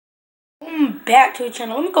welcome back to the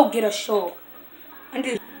channel. Let me go get a short.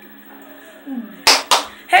 Hey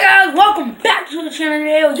guys, welcome back to the channel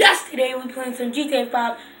today. Yesterday we playing some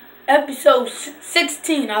GTA5 episode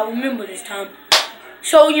 16. I remember this time.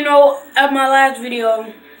 So you know, at my last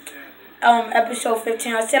video, episode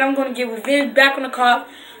 15, I said I'm gonna get revenge back on the cop.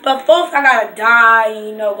 But first I gotta die,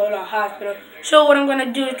 you know, go to the hospital. So what I'm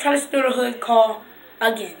gonna do is try to steal the hood car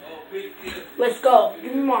again. Let's go.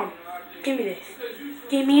 Give me mom. Give me this.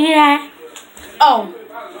 Give me that. Oh,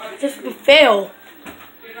 just fail.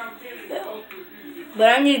 But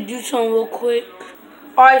I need to do something real quick.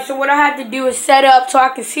 Alright, so what I had to do is set up so I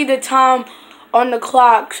can see the time on the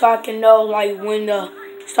clock so I can know like when to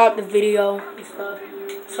stop the video and stuff.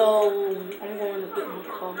 So I'm going to get my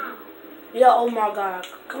car. Yeah, oh my god.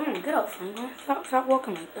 Come on, get up, Franklin. Stop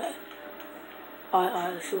walking like that.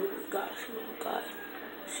 Alright, let's see what we got.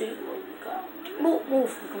 See what we got. Move,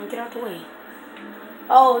 Franklin, get out the way.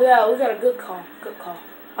 Oh yeah, we got a good car.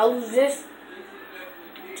 I'll use this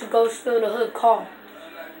to go steal the hood car.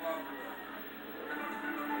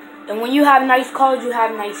 And when you have nice cars, you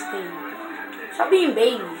have nice things. Stop being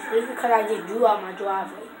babies. This is because I just drew out my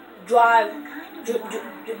driveway.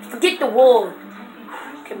 Forget the wall.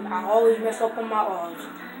 I always mess up on my R's.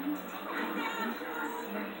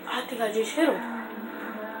 I think I just hit him.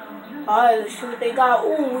 Alright, let's see what they got.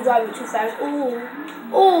 Ooh, we're driving too fast. Ooh,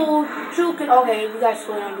 juking. Okay, we gotta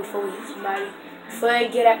slow down before we hit somebody. Before they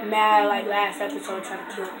get mad like last episode trying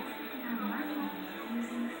to kill me.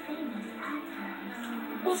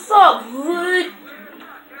 What's up, hood?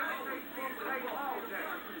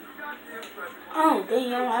 Oh,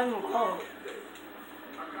 dang, I don't have no car.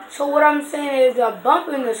 So what I'm saying is I bump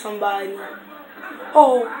into somebody.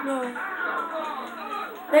 Oh, no.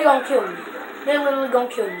 They gonna kill me. They literally gonna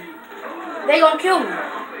kill me. They gonna kill me.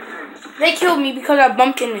 They killed me because I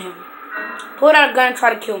bumped into him. Pulled out a gun and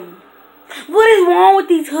tried to kill me. What is wrong with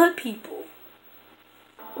these hood people?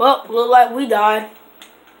 Well, look like we died.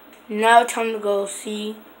 Now it's time to go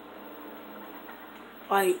see,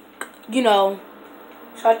 like, you know.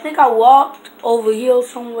 So I think I walked over here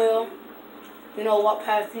somewhere. You know, walked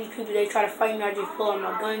past these people. They try to fight me. I just pulled out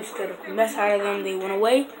my gun instead of mess out of them. They went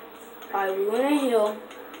away. Alright, we went in here.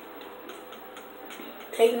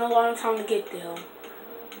 Taking a long time to get there.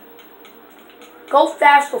 Go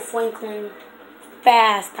faster, Franklin.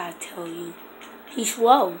 Fast, I tell you. He's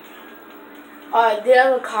slow. Alright, there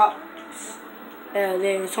are the cops.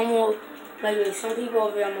 There's someone, like there's some people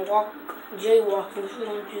over there. I'm gonna jaywalking. What you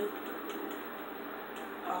gonna do?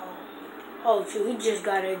 Oh, shoot, he just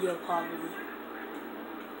got in there probably.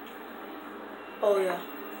 Oh yeah.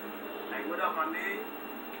 Hey, what up, my nigga?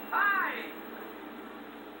 Hi.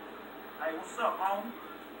 Hey, what's up, homie?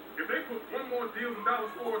 If they put one more deal in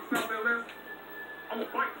Dallas Ford South LS, I'm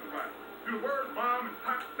gonna fight somebody. Do the word bomb and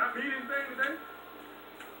pop not mean anything today?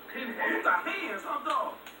 Pinhead. Oh, you got hands, huh,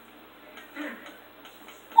 dog?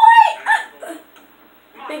 What?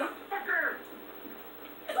 They're gonna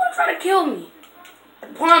try to kill me. I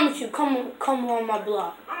promise you, come on my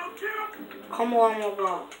block. Come on my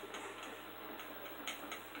block.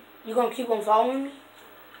 You gonna keep on following me?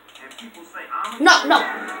 And people say I'm No,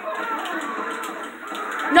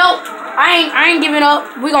 I ain't giving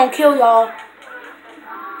up. We gonna kill y'all.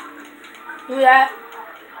 Give me that.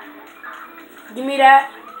 Give me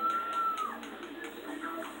that.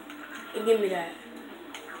 And give me that.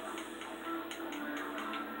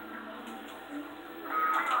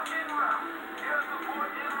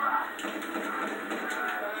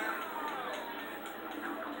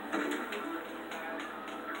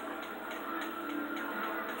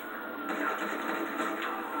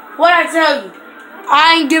 What I tell you?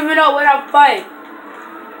 I ain't giving up without fighting.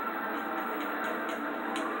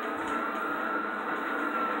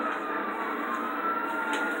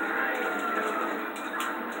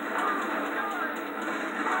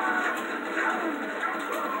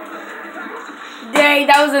 Dang,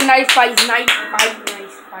 that was a nice fight. Nice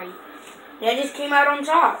fight. They just came out on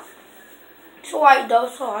top. It's alright though,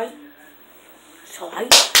 it's alright.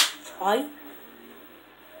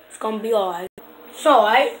 It's gonna be alright. It's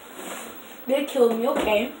alright. They killed me,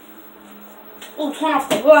 okay. Oh, turn off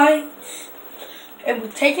the lights. And we're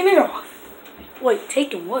taking it off. Wait,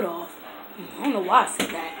 taking what off? I don't know why I said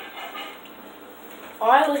that.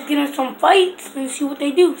 Alright, let's get in some fights and see what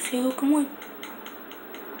they do. See who can win.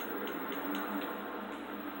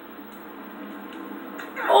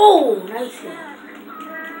 Oh, nice one.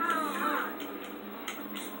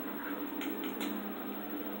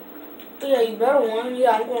 Yeah, you better win.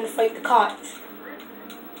 Yeah, I'm going to fight the cops.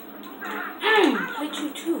 Hit you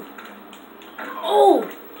too. Oh,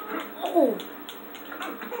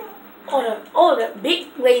 that big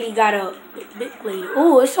lady. lady got a big lady.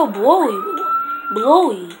 Oh, it's so blowy.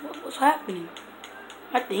 Blowy. What's happening?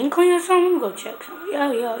 My thing clean or something? Let me go check something.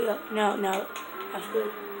 Yeah. No. That's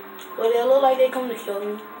good. Well, they look like they come to kill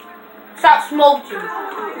me. Stop smoking.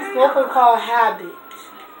 Smoking called habits.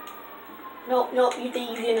 Nope. You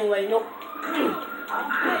think you're getting away. Nope.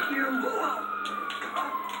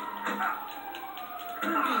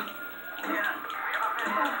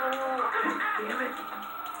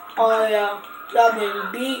 Oh, yeah. Y'all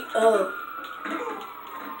getting beat up.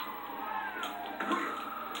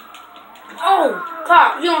 Oh,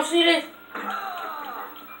 cop, you don't see this?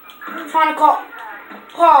 I'm trying to call.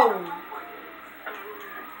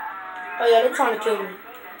 Oh, yeah, they're trying to kill me.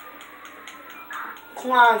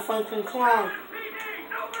 Clown, Franklin, clown.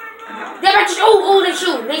 They're about to shoot. Oh, they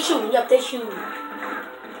shooting. They shooting. Yep, they shooting.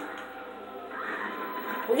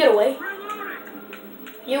 We'll get away.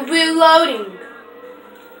 You're reloading.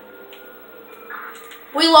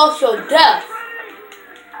 We lost your death.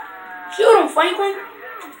 Shoot him, Franklin.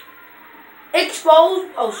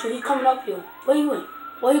 Exposed. Oh, shit, he's coming up here. Where you at?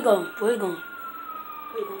 Where you going?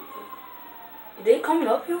 Are they coming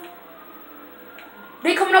up here?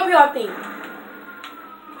 They coming up here, I think.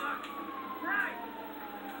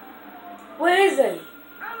 Where is they?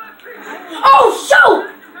 Oh, shoot!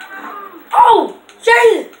 Oh,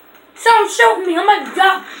 Jesus! Someone shot me. Oh my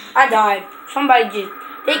God. I died.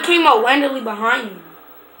 They came up randomly behind me.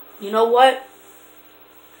 You know what?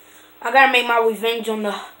 I gotta make my revenge on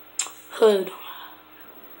the hood.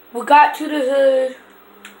 We got to the hood.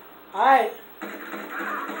 Alright.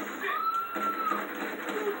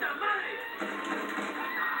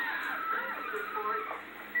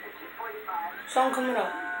 Someone coming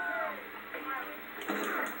up.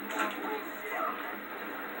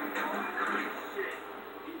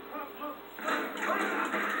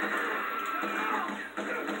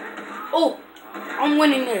 Oh, I'm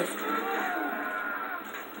winning this.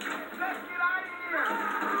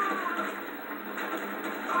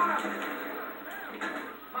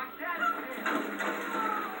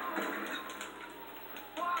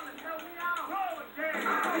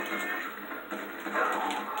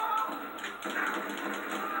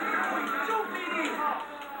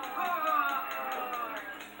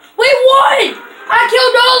 We won! I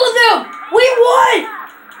killed all of them! We won!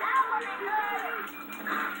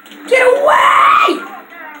 Get away!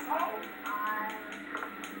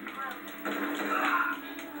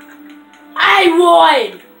 I won!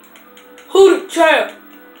 Who the champ?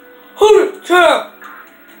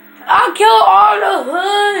 I killed all the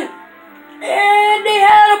hood! And they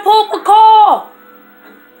had a purple car!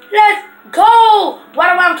 Let's go! Why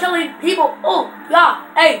am I killing people? Oh, yeah,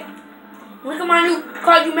 hey. Look at my new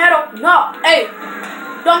car, you metal. No, hey.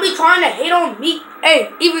 Don't be trying to hate on me. Hey,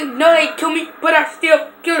 even though they kill me, but I still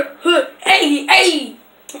kill the hood. Hey.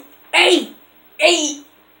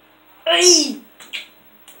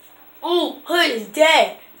 Ooh, hood is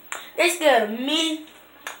dead. They scared of me.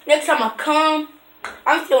 Next time I come,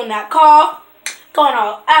 I'm stealing that car. Going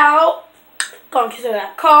all out. Gonna kiss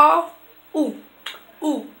that car. Ooh.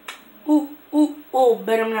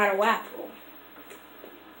 But I'm not a rapper.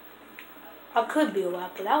 I could be a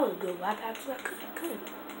rapper. That was a good rap, actually. I could.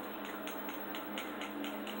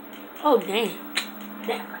 Oh, damn.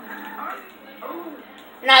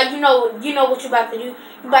 Now, you know what you about to do? You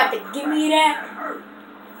about to give me that?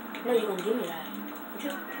 No, you gonna give me that.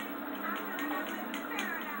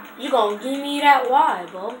 You gonna give me that? Why,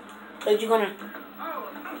 bro? Cause you gonna...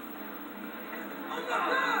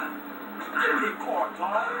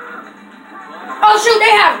 Oh, shoot,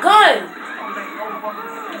 they have guns.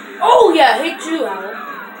 Oh, yeah, hit you out.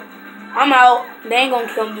 I'm out. They ain't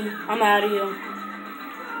gonna kill me. I'm out of here.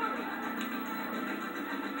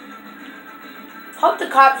 Hope the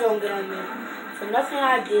cops don't get on me. For nothing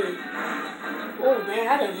I did. Oh, dang,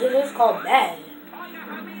 I done hit this car bad.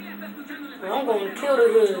 Well, I'm gonna kill the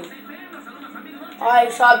hood.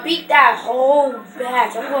 Alright, so I beat that whole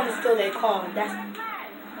batch. I'm gonna steal their car.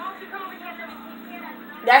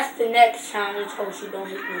 That's the next challenge. Hope she don't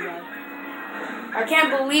hit me right. I can't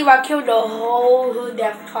believe I killed the whole hood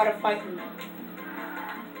that tried to fight me.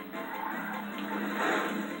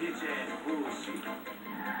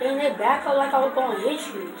 Dang, they back up like I was gonna hit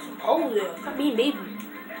you. Supposedly. Stop being baby.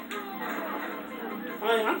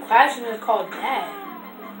 I'm crashing this car bad.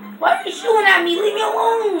 Why are you shooting at me? Leave me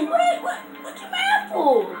alone. What you mad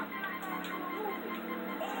for?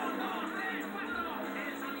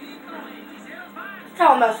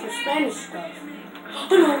 Talking about some Spanish stuff.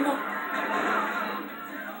 No.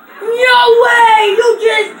 No way!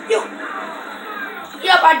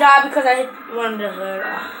 Yep, I died because I hit one of the hood.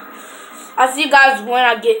 I'll see you guys when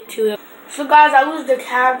I get to it. So guys, I lose the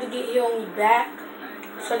cab to get here on me back.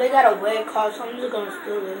 So they got a red car, so I'm just gonna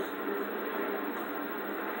steal this.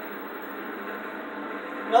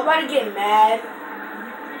 Nobody get mad.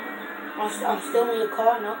 I'm stealing your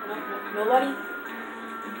car. No, nobody.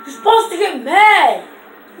 You're supposed to get mad,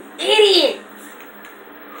 idiot.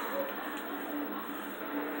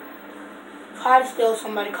 Try to steal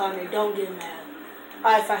somebody's car and they don't get mad.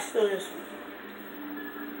 Alright, if I steal this one.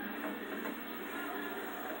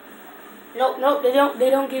 Nope, they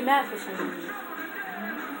don't get mad for some reason.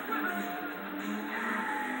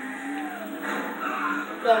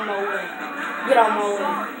 Get out my way. Get out my way.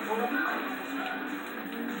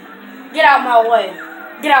 Get out my way.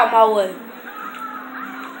 Get out my way.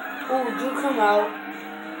 Ooh, you come out.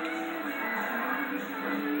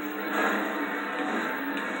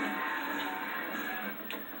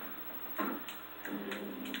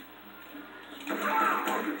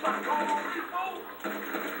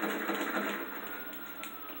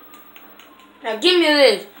 Now give me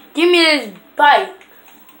this. Give me this bike.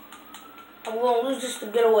 I'm gonna lose this to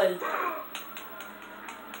get away.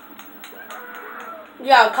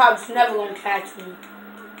 Yeah, cops never gonna catch me.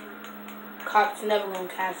 Cops never gonna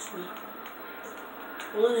catch me.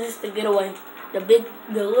 Lose this to get away. The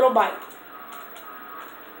little bike.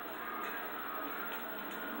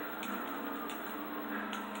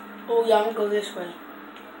 Oh yeah, I'm gonna go this way.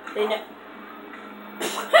 I'm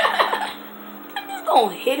just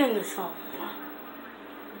gonna hit him or something.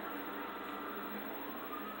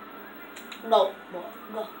 Go,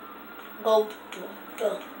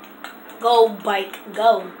 bike,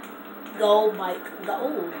 go. Go, bike, go.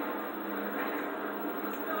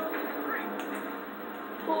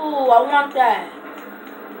 Ooh, I want that.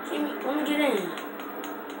 Let me get in.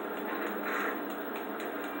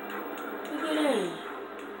 Let me get in.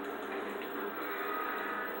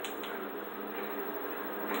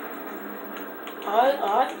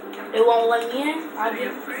 Alright. They won't let me in. I get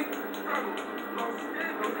it.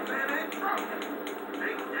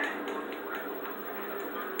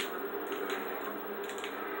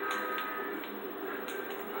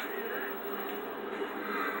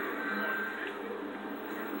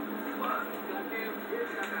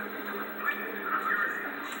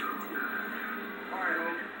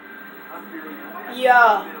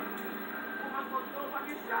 Yeah.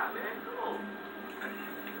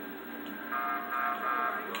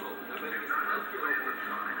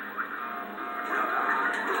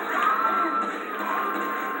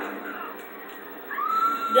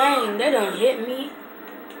 Dang, they done hit me.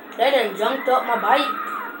 They done jumped up my bike.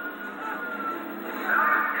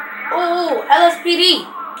 Oh, LSPD.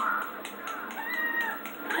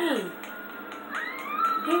 Dang.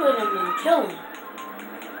 People done been killing.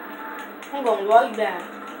 I'm going right back.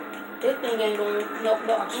 This thing ain't going. No,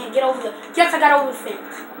 I can't get over the. Yes, I got over the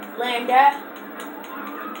fence. Land that.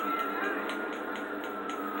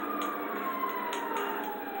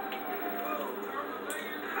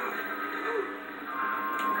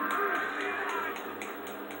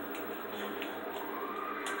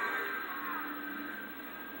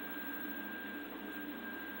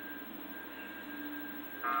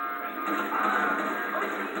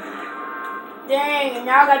 Dang, and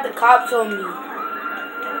now I got the cops on me.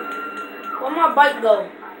 Where'd my bike go?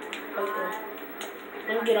 Right there.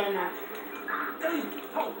 Let me get on that.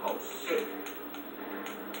 Oh, shit.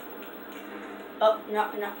 Oh, no.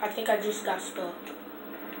 I think I just got stuck.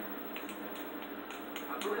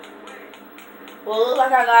 Well, it looks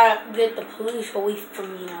like I gotta get the police away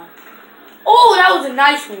from me now. Oh, that was a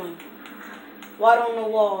nice one. White on the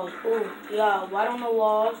walls. Oh, yeah, white on the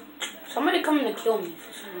walls. Somebody coming to kill me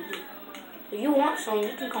for some reason. If you want some,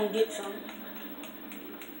 you can come get some.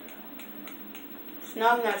 It's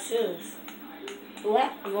not that serious. You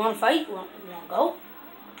want to fight? You want to go?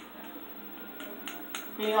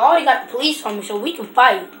 I mean, I already got the police on me, so we can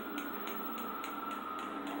fight.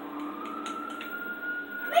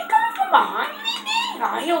 They coming from behind me?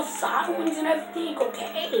 I hear sirens and everything.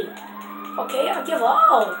 Okay, I give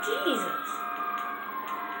up. Jesus.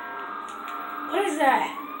 What is that?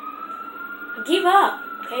 I give up.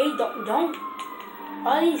 Okay, don't.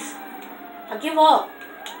 Please. I give up.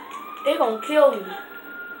 They're gonna kill me.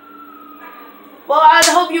 Well, I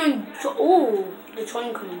hope you enjoy. Ooh, the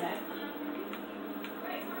train coming back.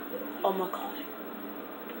 Oh my god.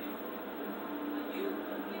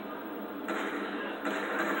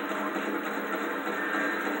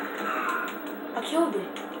 I killed him.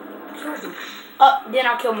 Then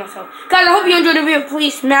I'll kill myself. Guys, I hope you enjoyed the video.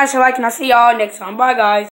 Please smash a like and I'll see y'all next time. Bye, guys.